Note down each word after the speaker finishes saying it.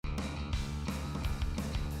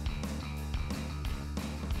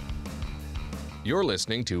You're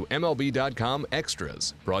listening to MLB.com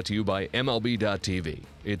Extras, brought to you by MLB.tv.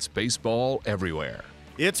 It's baseball everywhere.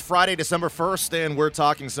 It's Friday, December 1st, and we're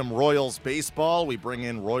talking some Royals baseball. We bring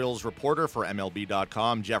in Royals reporter for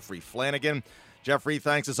MLB.com, Jeffrey Flanagan. Jeffrey,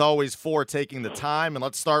 thanks as always for taking the time. And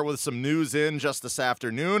let's start with some news in just this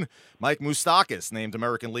afternoon. Mike Moustakas named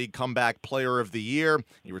American League Comeback Player of the Year.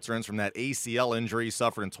 He returns from that ACL injury he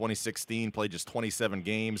suffered in 2016, played just 27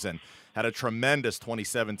 games, and had a tremendous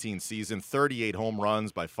 2017 season, 38 home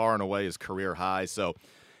runs, by far and away his career high. So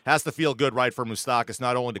has to feel good, right, for Moustakas,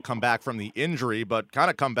 not only to come back from the injury, but kind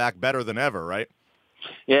of come back better than ever, right?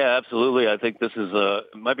 Yeah, absolutely. I think this is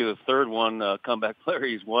might be the third one comeback player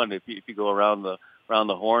he's won. If you go around the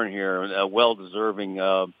horn here, well deserving.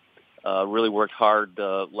 Really worked hard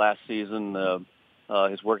last season.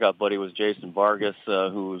 His workout buddy was Jason Vargas,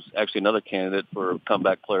 who was actually another candidate for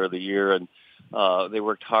comeback player of the year, and they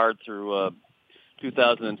worked hard through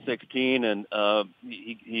 2016, and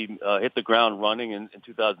he hit the ground running in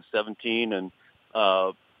 2017, and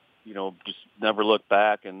just never looked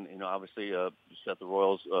back, and obviously set the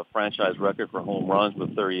Royals franchise record for home runs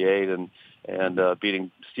with 38, and beating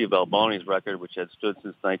Steve Alboni's record, which had stood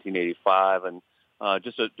since 1985, and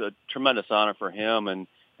just a tremendous honor for him. And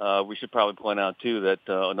we should probably point out too that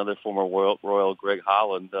another former Royal, Greg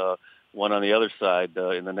Holland, won on the other side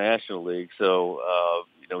in the National League. So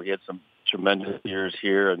he had some tremendous years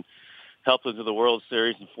here and helped them to the World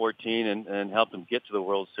Series in 14 and helped them get to the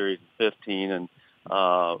World Series in 15, and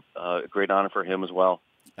a great honor for him as well.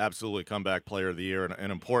 Absolutely, comeback player of the year, an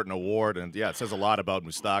important award, and yeah, it says a lot about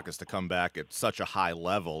Moustakas to come back at such a high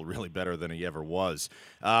level, really better than he ever was.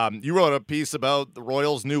 You wrote a piece about the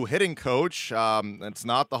Royals' new hitting coach. It's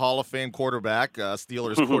not the Hall of Fame quarterback,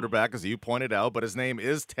 Steelers quarterback, as you pointed out, but his name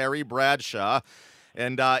is Terry Bradshaw.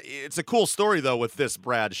 And it's a cool story, though, with this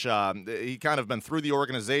Bradshaw. He kind of been through the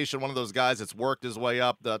organization, one of those guys that's worked his way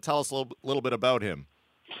up. Tell us a little bit about him.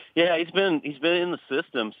 Yeah, he's been in the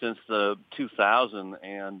system since 2000,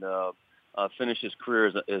 and finished his career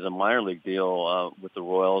as a minor league deal with the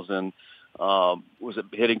Royals, and was a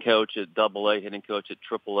hitting coach at AA, hitting coach at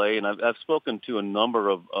AAA, and I've spoken to a number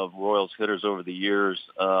of Royals hitters over the years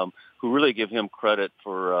who really give him credit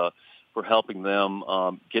for helping them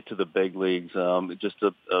get to the big leagues. Just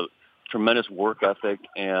a tremendous work ethic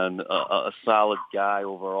and a solid guy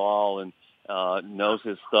overall, and knows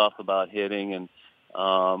his stuff about hitting, and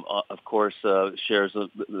of course, shares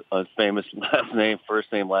a famous last name, first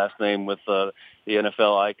name, last name with the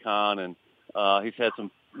NFL icon, and he's had some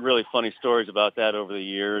really funny stories about that over the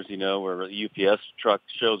years. Where a UPS truck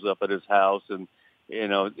shows up at his house, and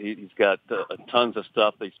he's got tons of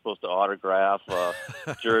stuff that he's supposed to autograph,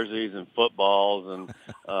 jerseys and footballs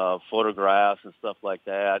and photographs and stuff like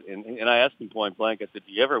that. And I asked him point blank, I said,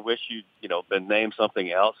 "Do you ever wish you'd been named something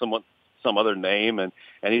else, some other name?" And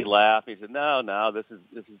he laughed. He said, no, this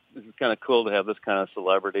is kind of cool to have this kind of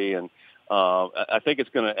celebrity, and I think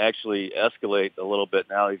it's going to actually escalate a little bit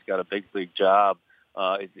now. He's got a big league job.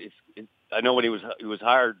 I know when he was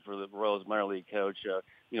hired for the Royals minor league coach,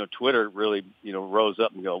 Twitter really rose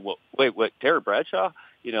up and go, well, wait, Terry Bradshaw?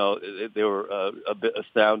 They were a bit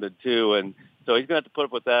astounded too, and so he's going to have to put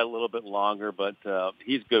up with that a little bit longer, but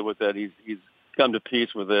he's good with it. He's come to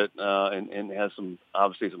peace with it, and has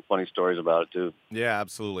obviously some funny stories about it too. Yeah,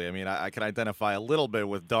 absolutely. I mean, I can identify a little bit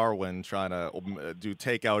with Darwin trying to do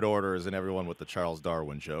takeout orders and everyone with the Charles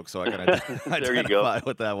Darwin joke, so I can identify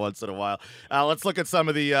with that once in a while. Let's look at some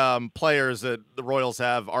of the players that the Royals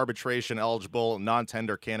have arbitration eligible,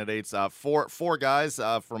 non-tender candidates. Four guys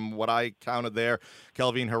from what I counted there: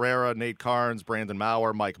 Kelvin Herrera, Nate Carnes, Brandon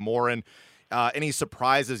Maurer, Mike Morin. Any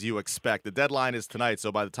surprises you expect? The deadline is tonight,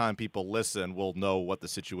 so by the time people listen, we'll know what the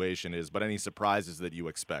situation is. But any surprises that you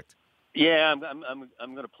expect? Yeah, I'm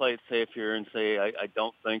going to play it safe here and say I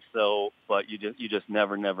don't think so. But you just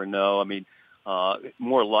never know. I mean,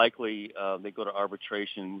 more likely they go to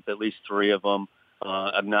arbitration with at least three of them.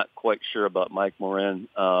 I'm not quite sure about Mike Morin.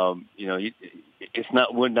 Would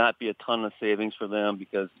not be a ton of savings for them,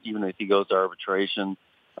 because even if he goes to arbitration,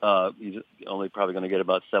 he's only probably going to get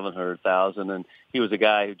about $700,000, and he was a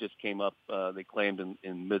guy who just came up. They claimed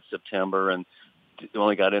in mid-September, and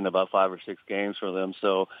only got in about 5 or 6 games for them.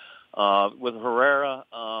 So with Herrera,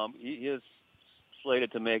 he is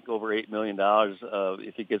slated to make over $8 million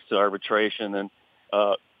if he gets to arbitration, and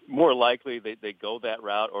more likely they go that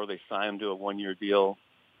route, or they sign him to a 1-year deal,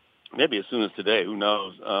 maybe as soon as today. Who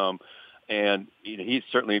knows? And he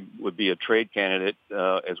certainly would be a trade candidate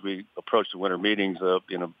as we approach the winter meetings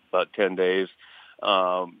in about 10 days.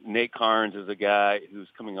 Nate Carnes is a guy who's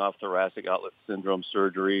coming off thoracic outlet syndrome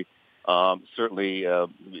surgery. Certainly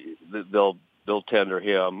they'll they'll tender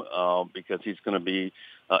him because he's going to be,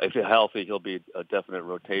 if he's healthy, he'll be a definite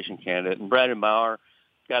rotation candidate. And Brandon Maurer,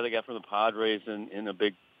 guy they got from the Padres in a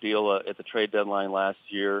big deal at the trade deadline last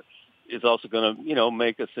year, is also going to,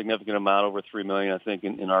 make a significant amount, over $3 million, I think,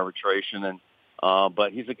 in arbitration. And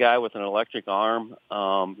but he's a guy with an electric arm.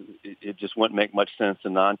 It just wouldn't make much sense to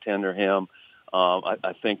non-tender him.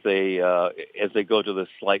 I think they, as they go to the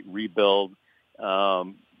slight rebuild,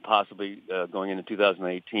 possibly going into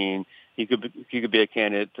 2018, he could be a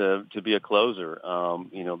candidate to be a closer.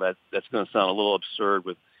 That's going to sound a little absurd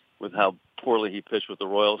with how poorly he pitched with the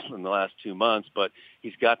Royals in the last 2 months, but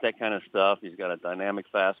he's got that kind of stuff. He's got a dynamic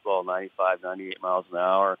fastball, 95, 98 miles an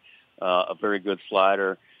hour, a very good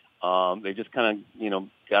slider. They just kind of,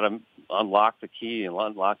 got to unlock the key and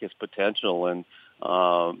unlock his potential. And,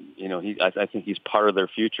 I think he's part of their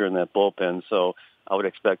future in that bullpen. So I would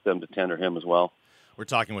expect them to tender him as well. We're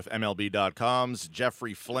talking with MLB.com's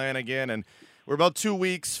Jeffrey Flanagan, and we're about 2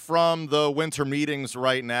 weeks from the winter meetings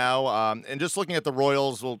right now. And just looking at the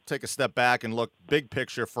Royals, we'll take a step back and look big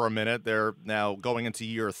picture for a minute. They're now going into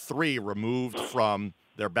year 3 removed from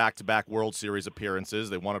their back-to-back World Series appearances.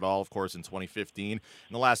 They won it all, of course, in 2015. In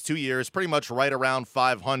the last 2 years, pretty much right around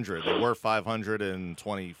 500. They were 500 in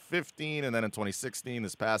 2015, and then in 2016,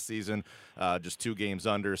 this past season, just 2 games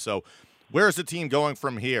under. So where's the team going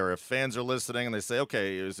from here? If fans are listening and they say,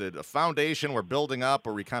 okay, is it a foundation we're building up,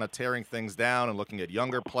 or are we kind of tearing things down and looking at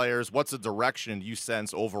younger players? What's the direction you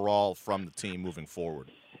sense overall from the team moving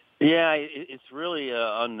forward? Yeah, it's really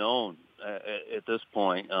unknown at this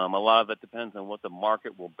point. A lot of it depends on what the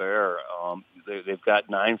market will bear. They've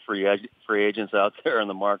got 9 free agents out there in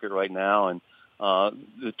the market right now, and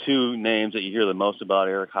the 2 names that you hear the most about,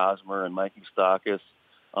 Eric Hosmer and Mike Moustakas,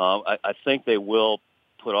 I think they will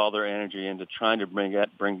put all their energy into trying to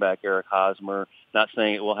bring back Eric Hosmer. Not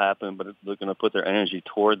saying it will happen, but they're going to put their energy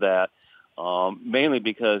toward that, mainly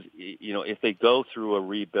because, if they go through a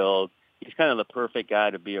rebuild, he's kind of the perfect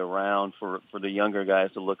guy to be around for the younger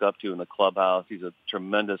guys to look up to in the clubhouse. He's a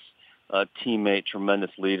tremendous teammate,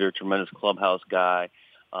 tremendous leader, tremendous clubhouse guy.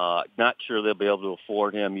 Not sure they'll be able to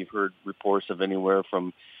afford him. You've heard reports of anywhere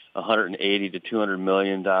from $180 to $200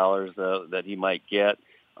 million that he might get.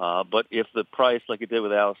 But if the price, like it did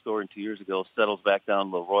with Alex Gordon 2 years ago, settles back down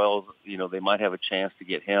to the Royals, they might have a chance to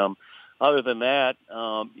get him. Other than that,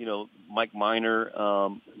 Mike Minor,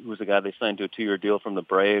 who was a guy they signed to a 2-year deal from the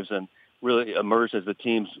Braves and really emerged as the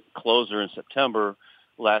team's closer in September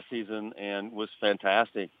last season and was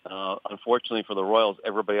fantastic. Unfortunately for the Royals,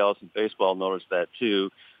 everybody else in baseball noticed that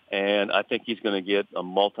too. And I think he's going to get a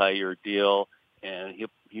multi-year deal, and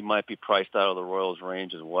he might be priced out of the Royals'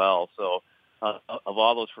 range as well. So of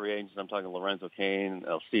all those free agents, I'm talking Lorenzo Cain,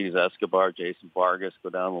 Alcides Escobar, Jason Vargas,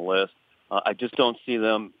 go down the list. I just don't see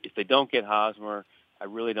them, if they don't get Hosmer, I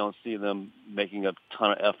really don't see them making a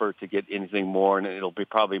ton of effort to get anything more, and it'll be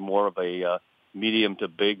probably more of a medium to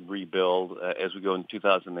big rebuild as we go in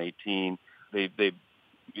 2018. They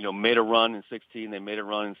made a run in 16. They made a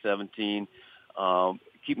run in 17,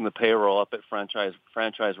 keeping the payroll up at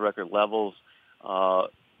franchise record levels,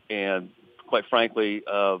 and quite frankly,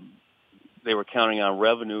 they were counting on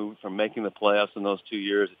revenue from making the playoffs in those 2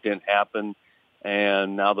 years. It didn't happen,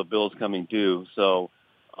 and now the bill's coming due. So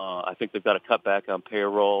I think they've got to cut back on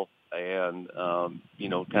payroll and,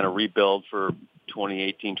 kind of rebuild for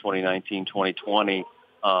 2018, 2019, 2020,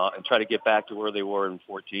 and try to get back to where they were in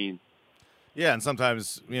 14. Yeah, and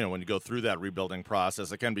sometimes, when you go through that rebuilding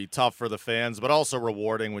process, it can be tough for the fans, but also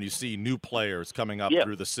rewarding when you see new players coming up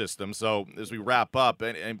through the system. So as we wrap up,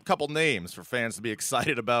 and a couple names for fans to be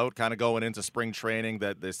excited about kind of going into spring training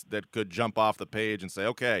that could jump off the page and say,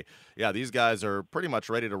 okay, yeah, these guys are pretty much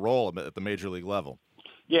ready to roll at the major league level.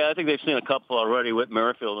 Yeah, I think they've seen a couple already. Whit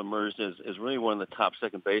Merrifield emerged as really one of the top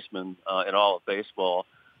second basemen in all of baseball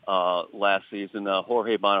last season.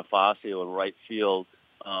 Jorge Bonifacio in right field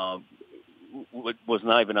was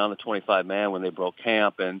not even on the 25-man when they broke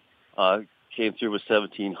camp and came through with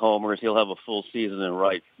 17 homers. He'll have a full season in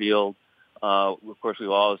right field. Of course, we've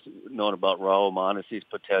always known about Raul Mondesi's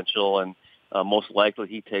potential, and most likely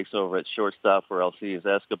he takes over at shortstop for Alcides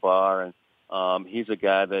Escobar. And he's a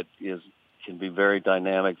guy that can be very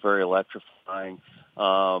dynamic, very electrifying.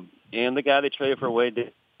 And the guy they traded for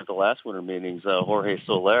Wade at the last winter meetings, Jorge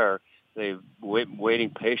Soler, they've waiting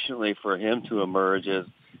patiently for him to emerge as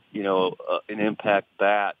an impact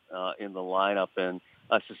bat in the lineup, and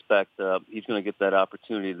I suspect he's going to get that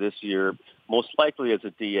opportunity this year, most likely as a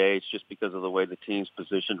DH, just because of the way the team's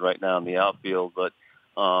positioned right now in the outfield. But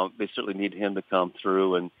they certainly need him to come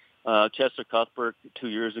through. And Chester Cuthbert 2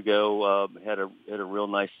 years ago had a real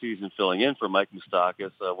nice season filling in for Mike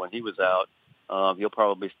Moustakas when he was out. He'll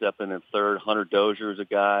probably step in at third. Hunter Dozier is a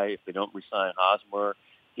guy. If they don't re-sign Hosmer,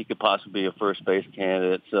 he could possibly be a first base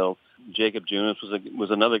candidate. So Jacob Junis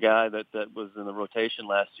was another guy that was in the rotation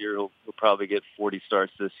last year. He'll probably get 40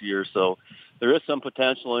 starts this year. So there is some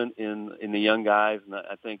potential in the young guys, and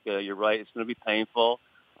I think you're right. It's going to be painful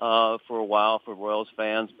for a while for Royals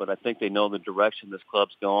fans, but I think they know the direction this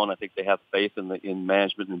club's going. I think they have faith in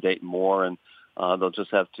management and Dayton Moore, and they'll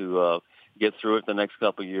just have to get through it the next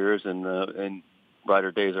couple of years, and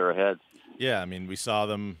brighter days are ahead. Yeah, I mean, we saw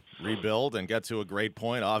them rebuild and get to a great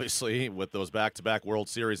point, obviously, with those back-to-back World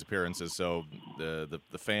Series appearances. So the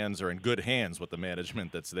fans are in good hands with the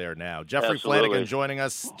management that's there now. Jeffrey Flanagan joining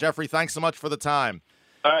us. Jeffrey, thanks so much for the time.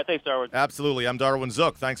 All right, thanks, Darwin. Absolutely. I'm Darwin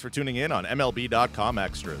Zook. Thanks for tuning in on MLB.com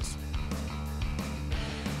Extras.